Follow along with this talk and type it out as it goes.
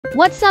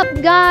What's up,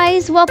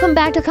 guys? Welcome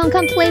back to Come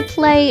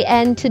Play,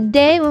 and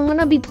today we're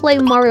gonna be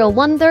playing Mario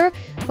Wonder.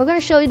 We're gonna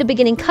show you the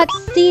beginning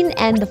cutscene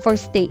and the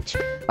first stage.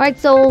 Alright,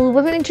 so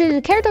we're gonna introduce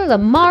the characters of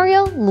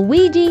Mario,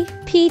 Luigi,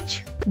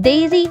 Peach,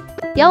 Daisy,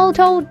 Yellow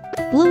Toad,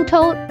 Blue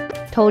Toad,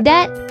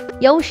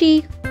 Toadette,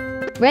 Yoshi,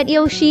 Red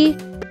Yoshi,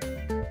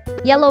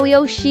 Yellow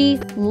Yoshi,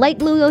 Light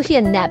Blue Yoshi,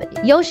 and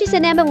Nabbit. Yoshi's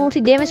and Nabbit won't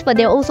take damage, but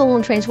they also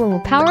won't transform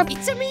with power-up.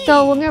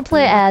 So we're gonna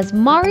play as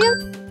Mario.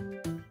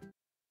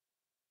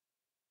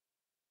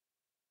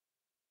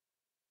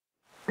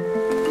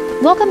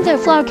 Welcome to the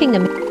Flower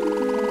Kingdom.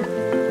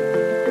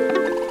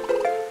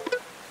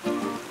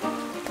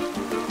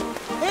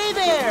 Hey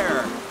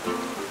there!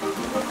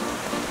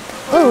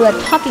 Oh, we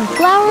got talking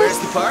flowers.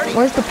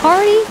 Where's the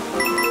party?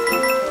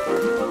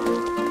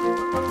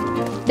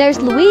 There's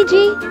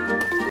Luigi.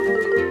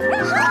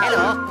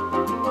 Hello.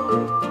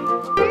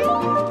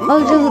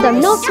 Oh, so the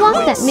milk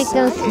block that makes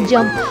us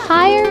jump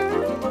higher.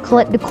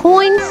 Collect the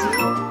coins.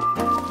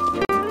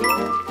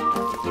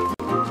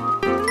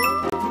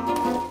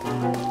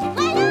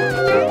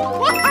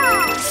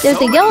 There's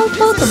the yellow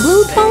toad, the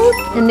blue toad,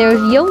 and there's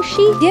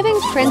Yoshi.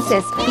 Giving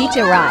Princess Peach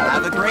a ride.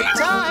 Have a great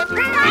time!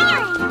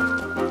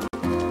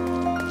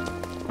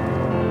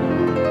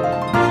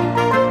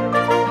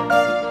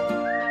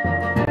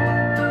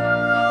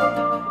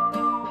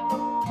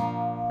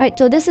 Alright,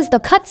 so this is the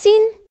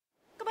cutscene.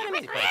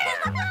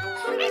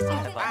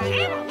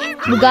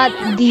 We got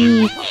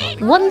the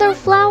Wonder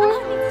Flower.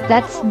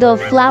 That's the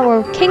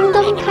Flower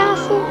Kingdom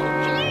Castle.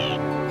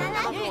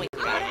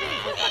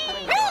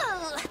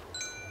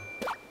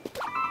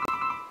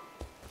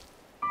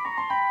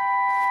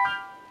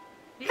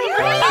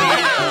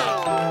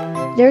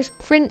 There's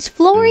Prince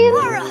Florian.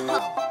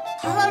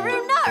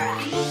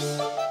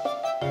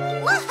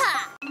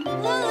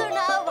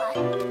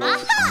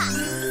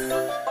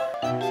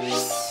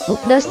 Oh,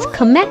 there's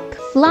Kamek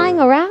flying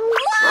around.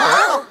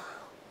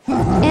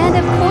 And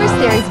of course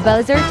there is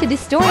Bowser to the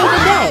story of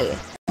the day.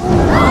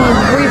 He's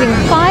breathing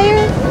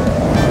fire.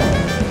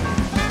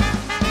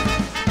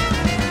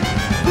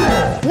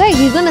 Wait,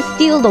 he's gonna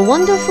steal the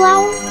Wonder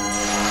Flower?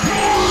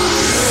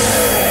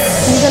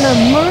 He's gonna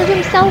merge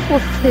himself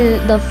with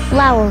the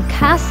Flower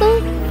Castle?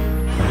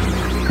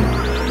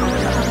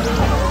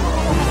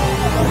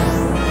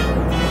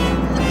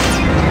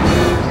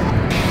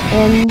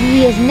 And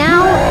he is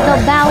now the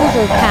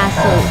Bowser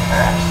Castle.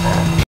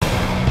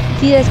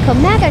 He is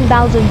Kamek and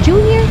Bowser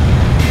Jr.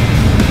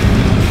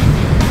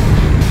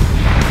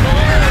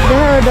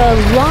 They're the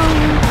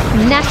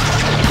long-necked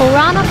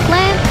piranha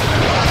plant.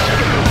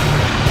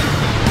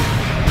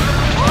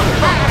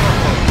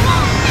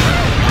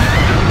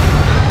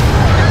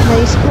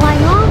 He's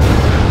flying off.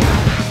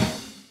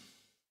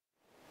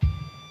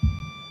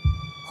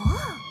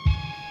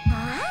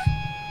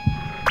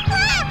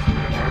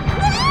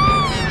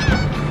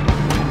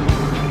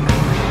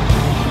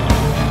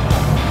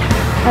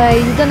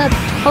 He's gonna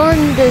turn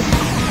this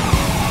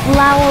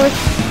flower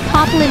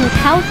toplin's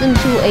house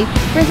into a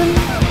prison.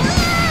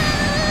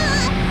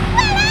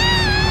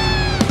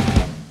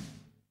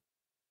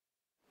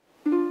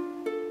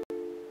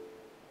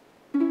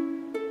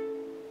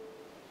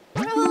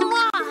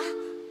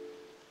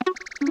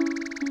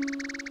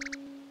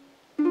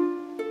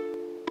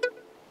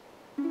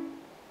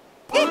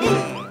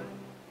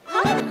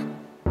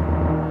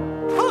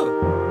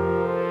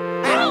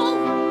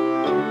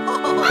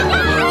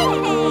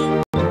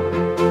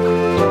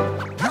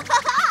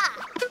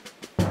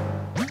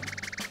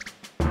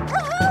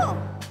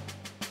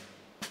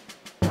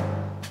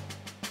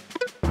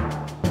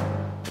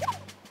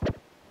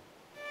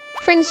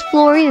 Prince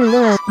Florian is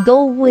gonna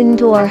go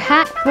into our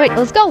hat. Right,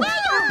 let's go!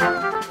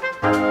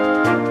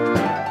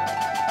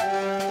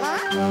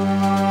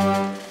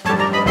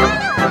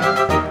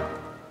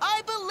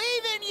 I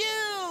believe in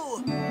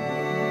you!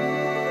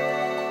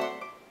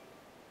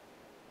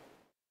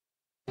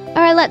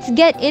 Alright, let's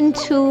get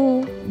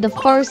into the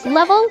first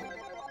level.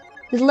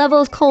 This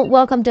level is called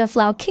Welcome to the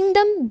Flower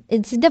Kingdom.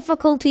 Its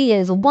difficulty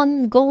is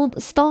 1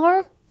 gold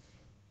star.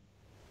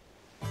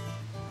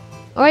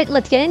 Alright,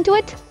 let's get into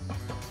it.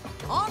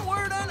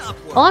 Onward and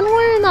upward!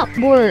 Onward and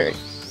upward.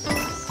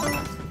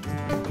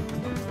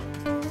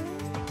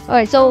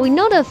 Alright, so we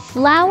know the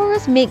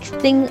flowers make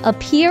things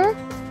appear.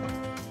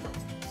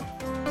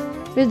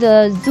 There's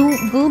the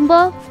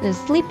Goomba is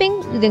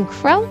sleeping. You can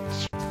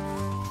crouch.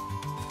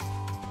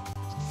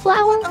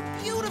 Flower. A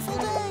beautiful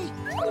day!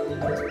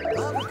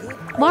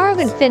 Mario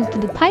can fit into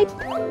the pipe.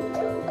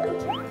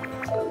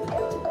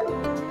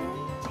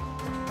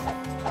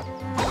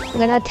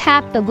 We're gonna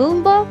tap the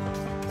Goomba.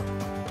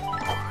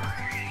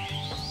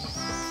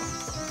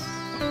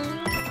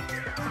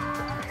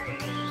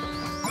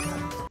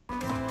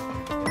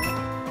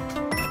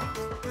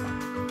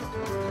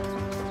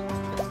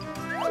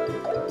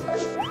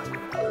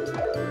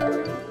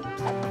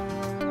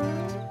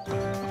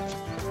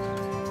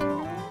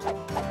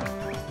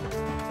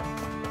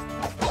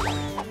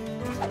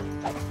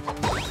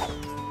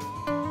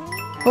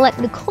 Collect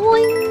the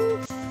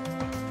coins.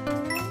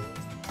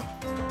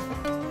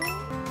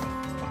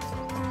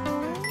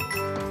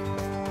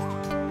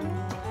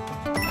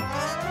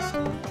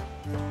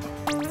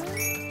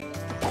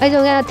 Alright, so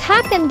we're gonna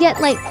attack and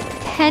get like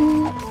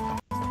 10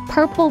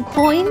 purple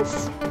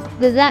coins.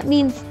 Because that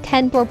means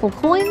 10 purple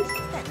coins.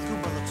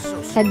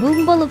 That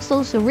Goomba looks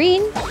so That Goomba looks so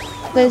serene.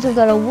 Guys, we've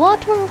got a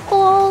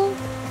waterfall.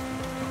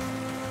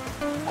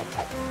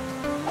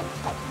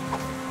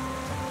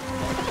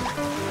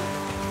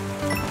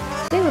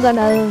 Okay, we got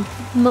a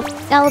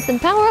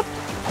elephant power up.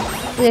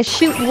 We're gonna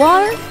shoot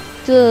water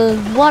to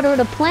water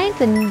the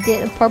plant and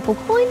get a purple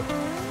coin.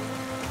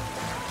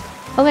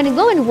 When you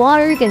go in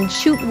water, you can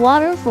shoot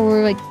water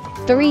for like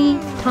 3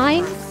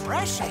 times.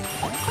 refreshing.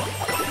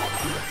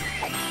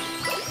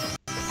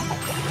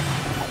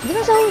 You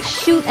guys all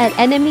shoot at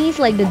enemies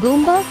like the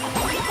Goomba.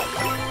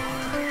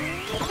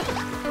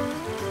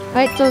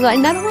 Alright, so we got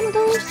another one of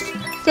those.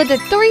 So the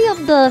 3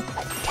 of the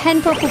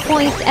 10 purple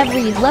points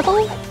every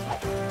level.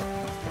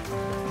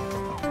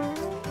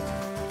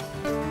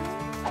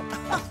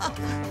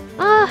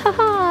 Ah ha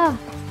ha!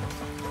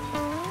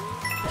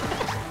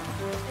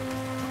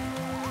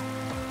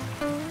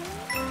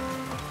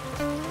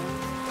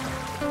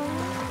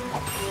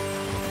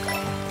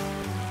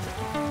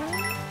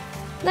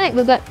 Right,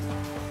 we got.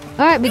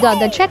 Alright, we got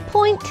the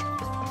checkpoint.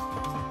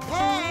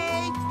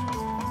 Hey!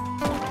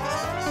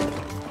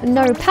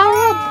 Another power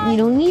up. We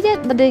don't need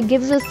it, but it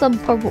gives us some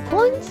purple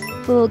coins.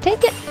 We'll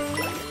take it.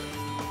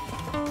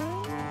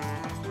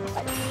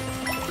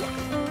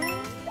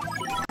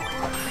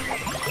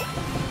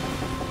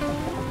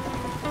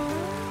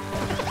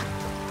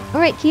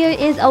 Alright, here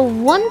is a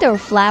wonder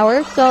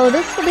flower. So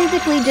this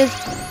basically just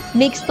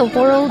makes the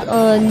world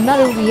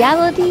another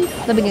reality.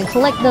 So we can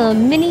collect the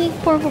mini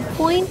purple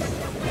points.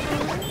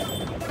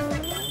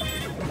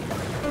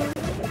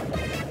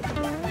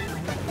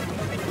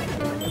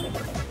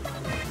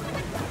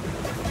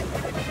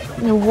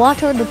 And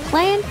water the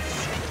plants.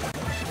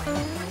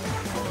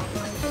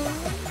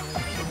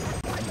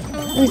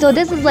 And so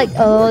this is like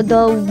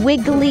the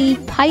wiggly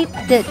pipe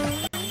that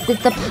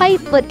it's a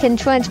pipe but can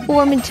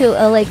transform into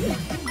like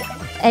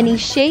any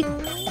shape.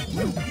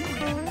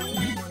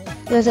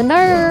 There's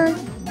another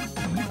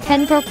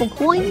 10 purple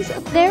coins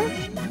up there.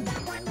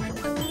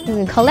 You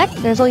can collect.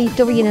 There's only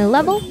 3 in a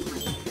level.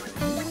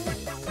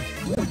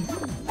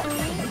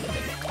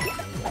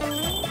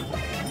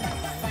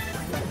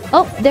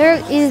 Oh, there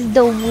is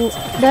a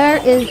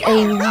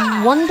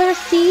wonder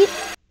seed.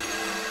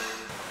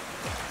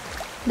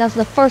 That's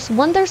the first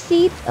wonder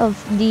seed of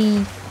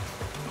the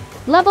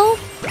level.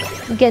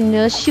 You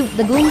can shoot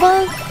the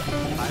Goombas.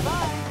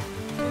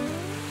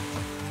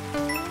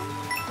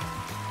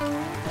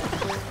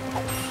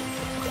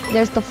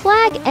 There's the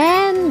flag,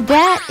 and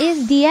that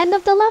is the end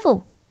of the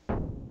level.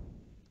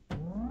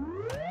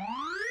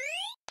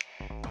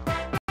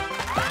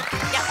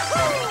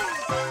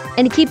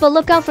 And keep a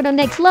lookout for the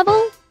next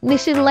level. Make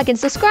sure to like and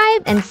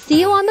subscribe, and see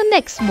you on the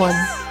next one.